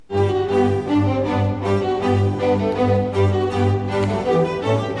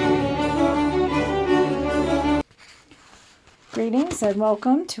Greetings and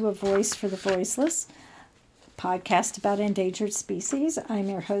welcome to A Voice for the Voiceless, podcast about endangered species. I'm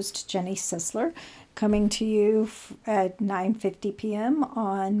your host, Jenny Sisler, coming to you at 9:50 p.m.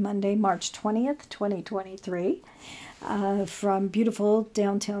 on Monday, March 20th, 2023, from beautiful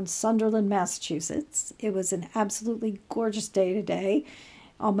downtown Sunderland, Massachusetts. It was an absolutely gorgeous day today,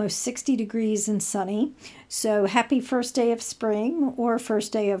 almost 60 degrees and sunny. So happy first day of spring or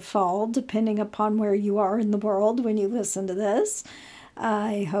first day of fall, depending upon where you are in the world when you listen to this.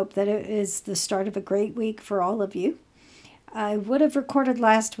 I hope that it is the start of a great week for all of you. I would have recorded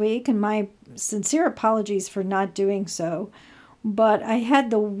last week, and my sincere apologies for not doing so, but I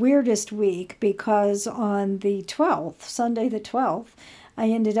had the weirdest week because on the 12th, Sunday the 12th, I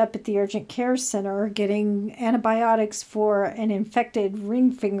ended up at the urgent care center getting antibiotics for an infected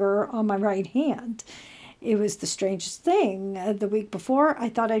ring finger on my right hand. It was the strangest thing. The week before, I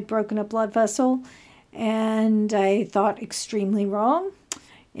thought I'd broken a blood vessel, and I thought extremely wrong.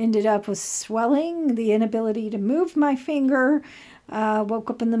 Ended up with swelling, the inability to move my finger. Woke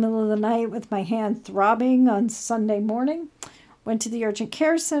up in the middle of the night with my hand throbbing on Sunday morning. Went to the urgent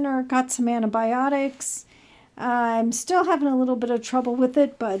care center, got some antibiotics. I'm still having a little bit of trouble with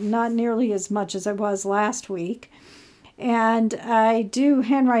it, but not nearly as much as I was last week. And I do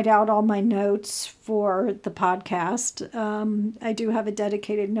handwrite out all my notes for the podcast. I do have a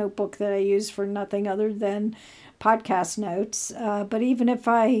dedicated notebook that I use for nothing other than podcast notes. But even if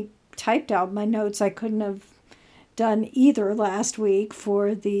I typed out my notes, I couldn't have done either last week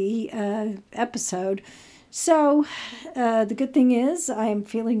for the episode. So the good thing is I'm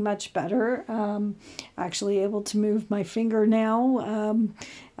feeling much better, actually able to move my finger now,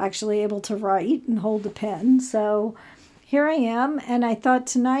 actually able to write and hold the pen. So here I am, and I thought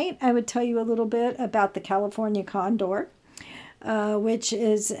tonight I would tell you a little bit about the California Condor, which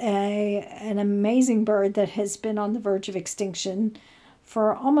is an amazing bird that has been on the verge of extinction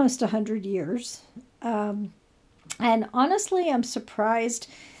for almost 100 years. And honestly, I'm surprised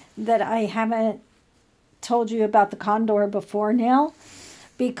that I haven't told you about the condor before now,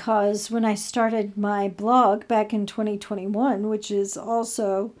 because when I started my blog back in 2021, which is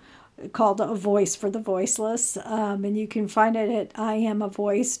also called A Voice for the Voiceless, and you can find it at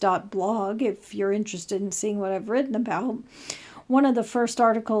iamavoice.blog if you're interested in seeing what I've written about. One of the first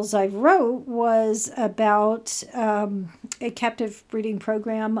articles I wrote was about a captive breeding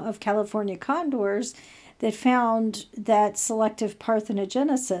program of California condors that found that selective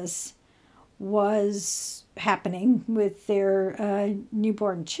parthenogenesis was happening with their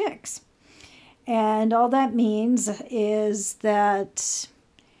newborn chicks. And all that means is that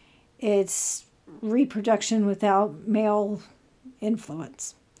it's reproduction without male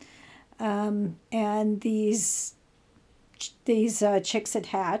influence. And these chicks had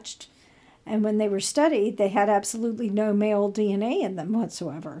hatched, and when they were studied, they had absolutely no male DNA in them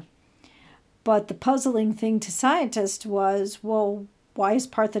whatsoever. But the puzzling thing to scientists was, well, why is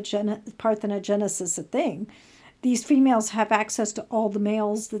parthenogenesis a thing? These females have access to all the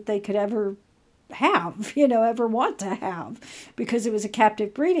males that they could ever have, ever want to have, because it was a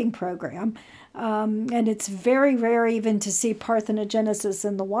captive breeding program. And it's very rare even to see parthenogenesis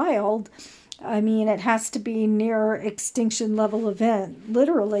in the wild. I mean, it has to be near extinction level event,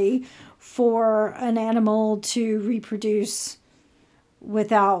 literally, for an animal to reproduce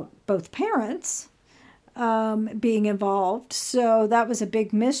without both parents being involved. So that was a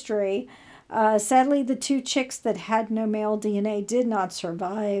big mystery. Sadly, the two chicks that had no male DNA did not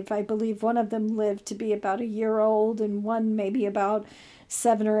survive. I believe one of them lived to be about a year old and one maybe about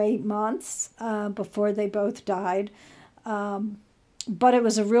 7 or 8 months before they both died. But it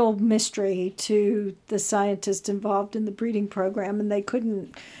was a real mystery to the scientists involved in the breeding program, and they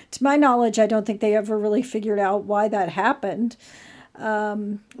couldn't, to my knowledge, I don't think they ever really figured out why that happened.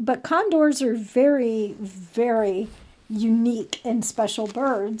 But condors are very, very unique and special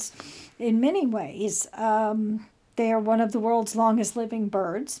birds in many ways. They are one of the world's longest living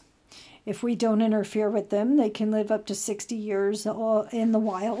birds. If we don't interfere with them, they can live up to 60 years in the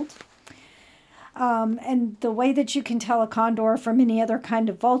wild. And the way that you can tell a condor from any other kind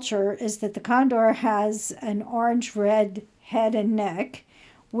of vulture is that the condor has an orange-red head and neck,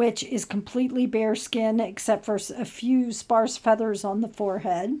 which is completely bare skin except for a few sparse feathers on the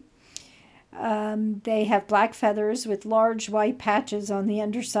forehead. They have black feathers with large white patches on the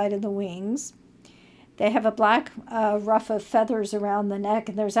underside of the wings. They have a black ruff of feathers around the neck,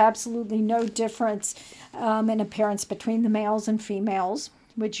 and there's absolutely no difference in appearance between the males and females,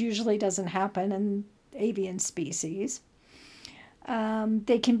 which usually doesn't happen in avian species.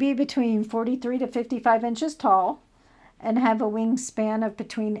 They can be between 43 to 55 inches tall and have a wingspan of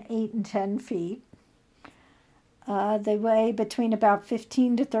between 8 and 10 feet. They weigh between about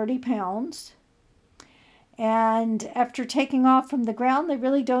 15 to 30 pounds. And after taking off from the ground, they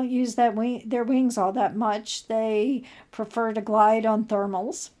really don't use their wings all that much. They prefer to glide on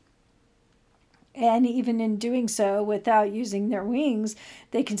thermals. And even in doing so, without using their wings,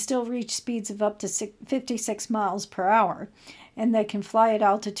 they can still reach speeds of up to 56 miles per hour. And they can fly at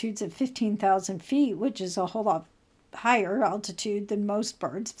altitudes of 15,000 feet, which is a whole lot higher altitude than most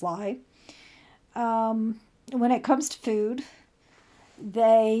birds fly. When it comes to food,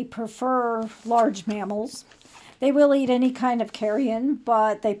 they prefer large mammals. They will eat any kind of carrion,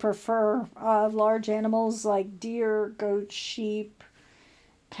 but they prefer large animals like deer, goats, sheep,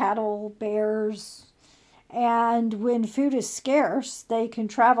 cattle, bears. And when food is scarce, they can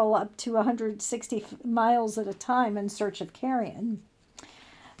travel up to 160 miles at a time in search of carrion.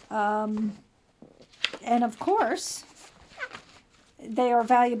 And of course, they are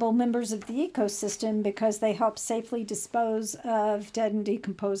valuable members of the ecosystem because they help safely dispose of dead and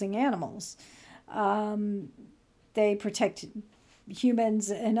decomposing animals. They protect humans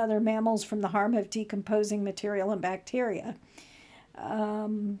and other mammals from the harm of decomposing material and bacteria.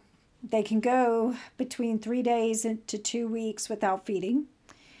 They can go between 3 days to 2 weeks without feeding.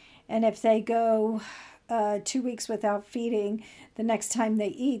 And if they go 2 weeks without feeding, the next time they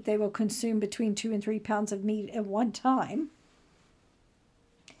eat, they will consume between 2 and 3 pounds of meat at one time.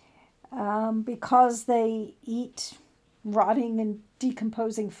 Because they eat rotting and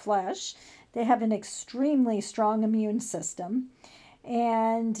decomposing flesh, they have an extremely strong immune system,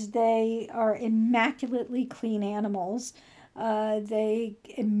 and they are immaculately clean animals. They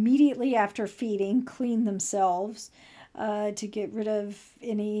immediately after feeding clean themselves to get rid of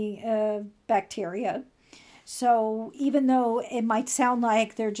any bacteria. So even though it might sound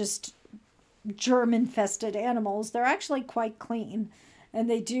like they're just germ-infested animals, they're actually quite clean. And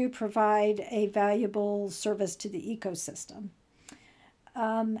they do provide a valuable service to the ecosystem.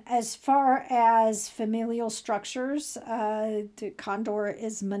 As far as familial structures, the condor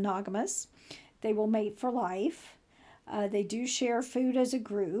is monogamous. They will mate for life. They do share food as a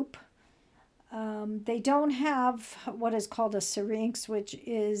group. They don't have what is called a syrinx, which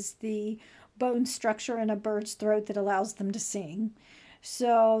is the bone structure in a bird's throat that allows them to sing.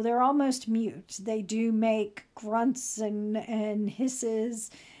 So they're almost mute. They do make grunts and hisses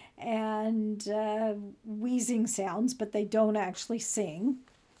and wheezing sounds, but they don't actually sing.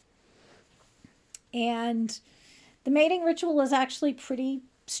 And the mating ritual is actually pretty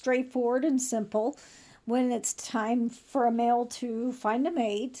straightforward and simple. When it's time for a male to find a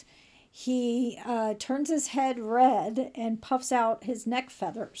mate, he turns his head red and puffs out his neck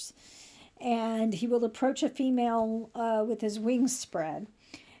feathers. And he will approach a female with his wings spread.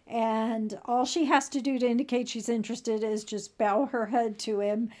 And all she has to do to indicate she's interested is just bow her head to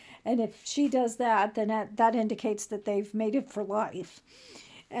him. And if she does that, then that indicates that they've mated for life.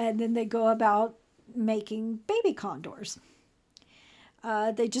 And then they go about making baby condors.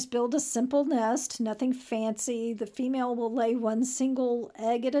 They just build a simple nest, nothing fancy. The female will lay one single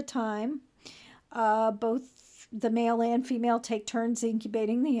egg at a time. Both the male and female take turns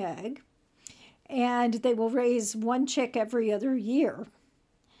incubating the egg. And they will raise one chick every other year.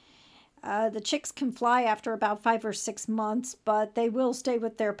 The chicks can fly after about 5 or 6 months, but they will stay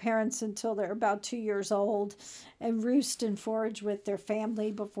with their parents until they're about 2 years old and roost and forage with their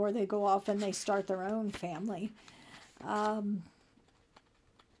family before they go off and they start their own family.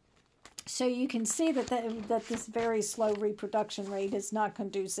 So you can see that this very slow reproduction rate is not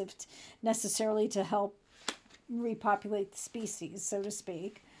conducive necessarily to help repopulate the species, so to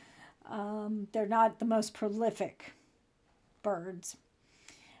speak. They're not the most prolific birds.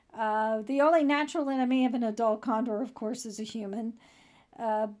 The only natural enemy of an adult condor, of course, is a human.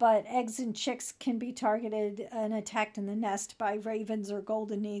 But eggs and chicks can be targeted and attacked in the nest by ravens or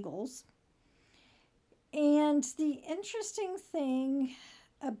golden eagles. And the interesting thing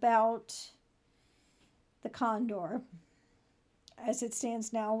about the condor, as it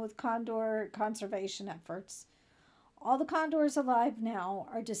stands now with condor conservation efforts, all the condors alive now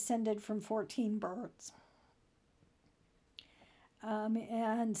are descended from 14 birds.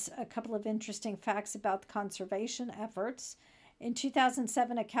 And a couple of interesting facts about the conservation efforts. In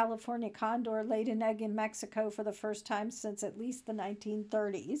 2007, a California condor laid an egg in Mexico for the first time since at least the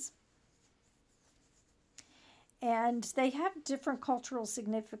 1930s. And they have different cultural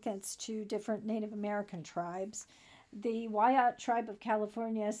significance to different Native American tribes. The Wyatt tribe of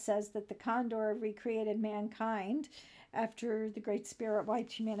California says that the condor recreated mankind after the Great Spirit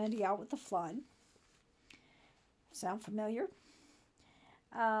wiped humanity out with the flood. Sound familiar?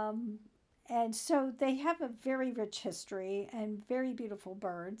 And so they have a very rich history and very beautiful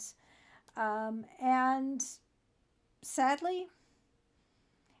birds. And Sadly,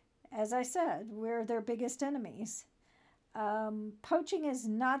 as I said, we're their biggest enemies. Poaching is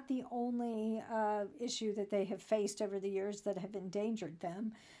not the only issue that they have faced over the years that have endangered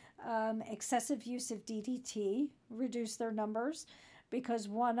them. Excessive use of DDT reduced their numbers because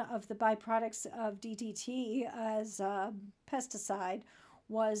one of the byproducts of DDT as a pesticide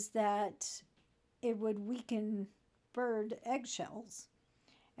was that it would weaken bird eggshells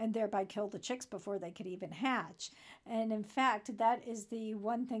and thereby kill the chicks before they could even hatch. And in fact, that is the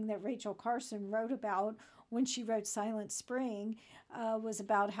one thing that Rachel Carson wrote about when she wrote Silent Spring, was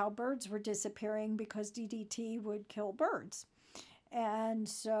about how birds were disappearing because DDT would kill birds. And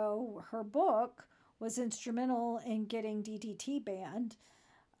so her book was instrumental in getting DDT banned.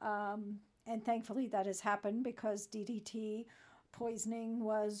 And thankfully that has happened because DDT poisoning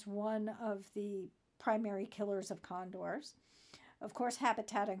was one of the primary killers of condors. Of course,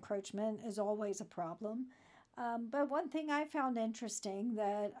 habitat encroachment is always a problem. But one thing I found interesting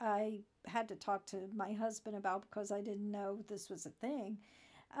that I had to talk to my husband about because I didn't know this was a thing,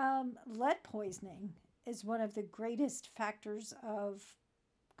 lead poisoning is one of the greatest factors of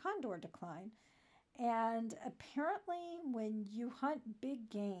condor decline. And apparently, when you hunt big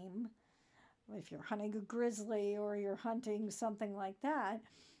game, if you're hunting a grizzly or you're hunting something like that,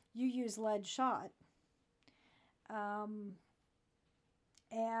 you use lead shot. Um,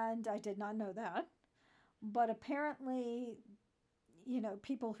 and I did not know that. But apparently,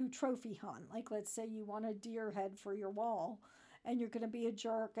 people who trophy hunt, like let's say you want a deer head for your wall and you're going to be a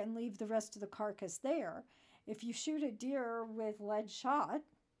jerk and leave the rest of the carcass there. If you shoot a deer with lead shot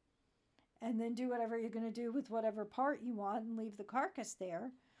and then do whatever you're going to do with whatever part you want and leave the carcass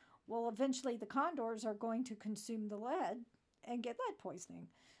there, well, eventually the condors are going to consume the lead and get lead poisoning.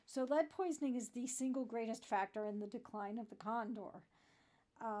 So, lead poisoning is the single greatest factor in the decline of the condor.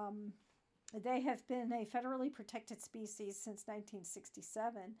 Um, they have been a federally protected species since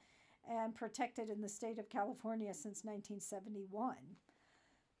 1967 and protected in the state of California since 1971.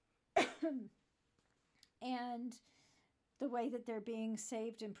 And the way that they're being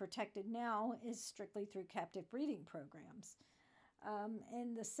saved and protected now is strictly through captive breeding programs.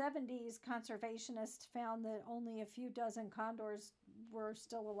 In the 70s, conservationists found that only a few dozen condors were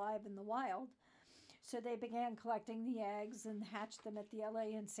still alive in the wild. So they began collecting the eggs and hatched them at the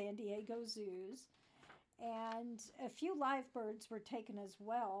LA and San Diego zoos. And a few live birds were taken as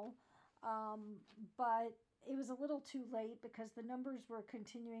well, but it was a little too late because the numbers were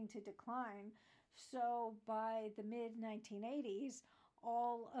continuing to decline. So by the mid 1980s,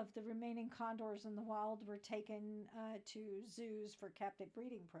 all of the remaining condors in the wild were taken to zoos for captive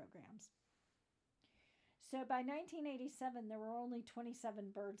breeding programs. So by 1987, there were only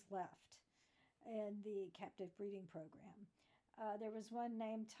 27 birds left in the captive breeding program. There was one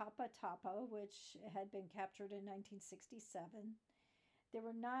named Tapa Tapa, which had been captured in 1967. There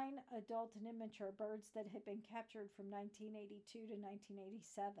were 9 adult and immature birds that had been captured from 1982 to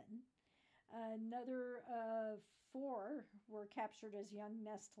 1987. Another 4 were captured as young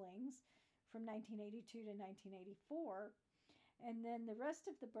nestlings from 1982 to 1984. And then the rest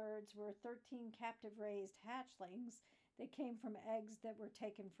of the birds were 13 captive raised hatchlings that came from eggs that were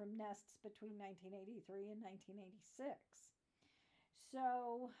taken from nests between 1983 and 1986.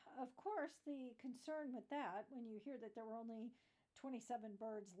 So, of course, the concern with that, when you hear that there were only 27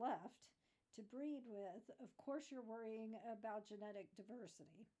 birds left to breed with, of course, you're worrying about genetic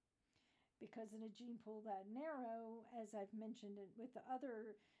diversity. Because in a gene pool that narrow, as I've mentioned with the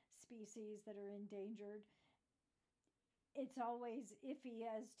other species that are endangered, it's always iffy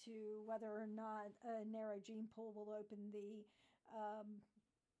as to whether or not a narrow gene pool will open the um,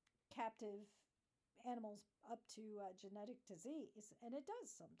 captive animals up to genetic disease, and it does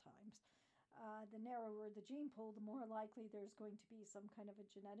sometimes. The narrower the gene pool, the more likely there's going to be some kind of a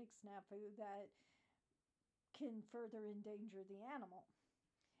genetic snafu that can further endanger the animal.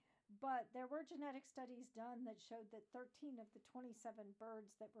 But there were genetic studies done that showed that 13 of the 27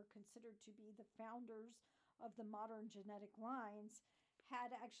 birds that were considered to be the founders of the modern genetic lines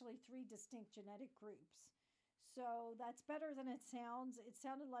had actually 3 distinct genetic groups. So that's better than it sounds. It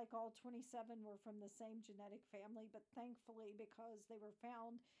sounded like all 27 were from the same genetic family, but thankfully, because they were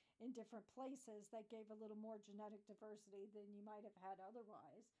found in different places, that gave a little more genetic diversity than you might have had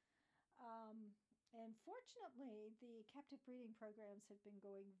otherwise. Um, and fortunately, the captive breeding programs have been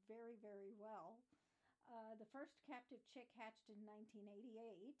going very, very well. The first captive chick hatched in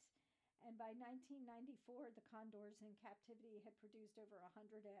 1988, and by 1994, the condors in captivity had produced over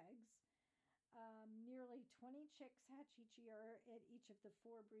 100 eggs. Nearly 20 chicks hatch each year at each of the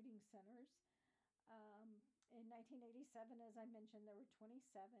 4 breeding centers. In 1987, as I mentioned, there were 27.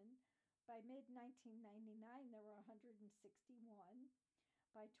 By mid 1999, there were 161.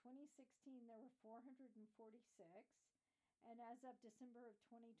 By 2016, there were 446. And as of December of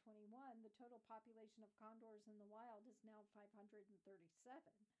 2021, the total population of condors in the wild is now 537,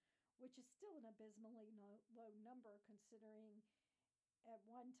 which is still an abysmally low number considering at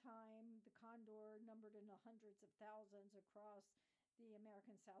one time the condor numbered in the hundreds of thousands across the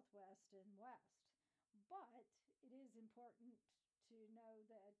American Southwest and West. But it is important to know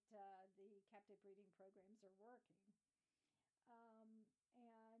that the captive breeding programs are working. And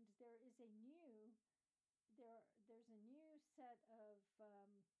there's a new set of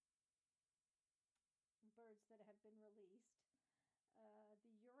birds that have been released.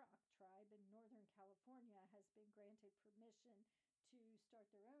 The Yurok tribe in Northern California has been granted permission to start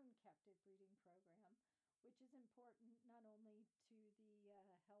their own captive breeding program, which is important not only to the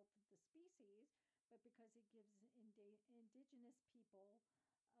health of the species, but because it gives indigenous people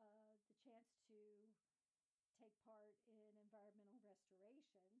the chance to take part in environmental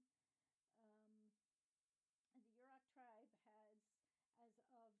restoration. Um, and the Yurok tribe has, as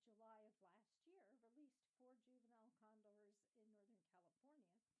of July of last year, released 4 juvenile condors in Northern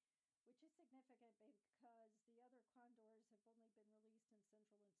California, which is significant because the other condors have only been released in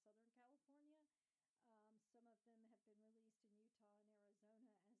Central and Southern California. Some of them have been released in Utah and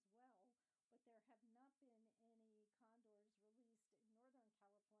Arizona as well, but there have not been any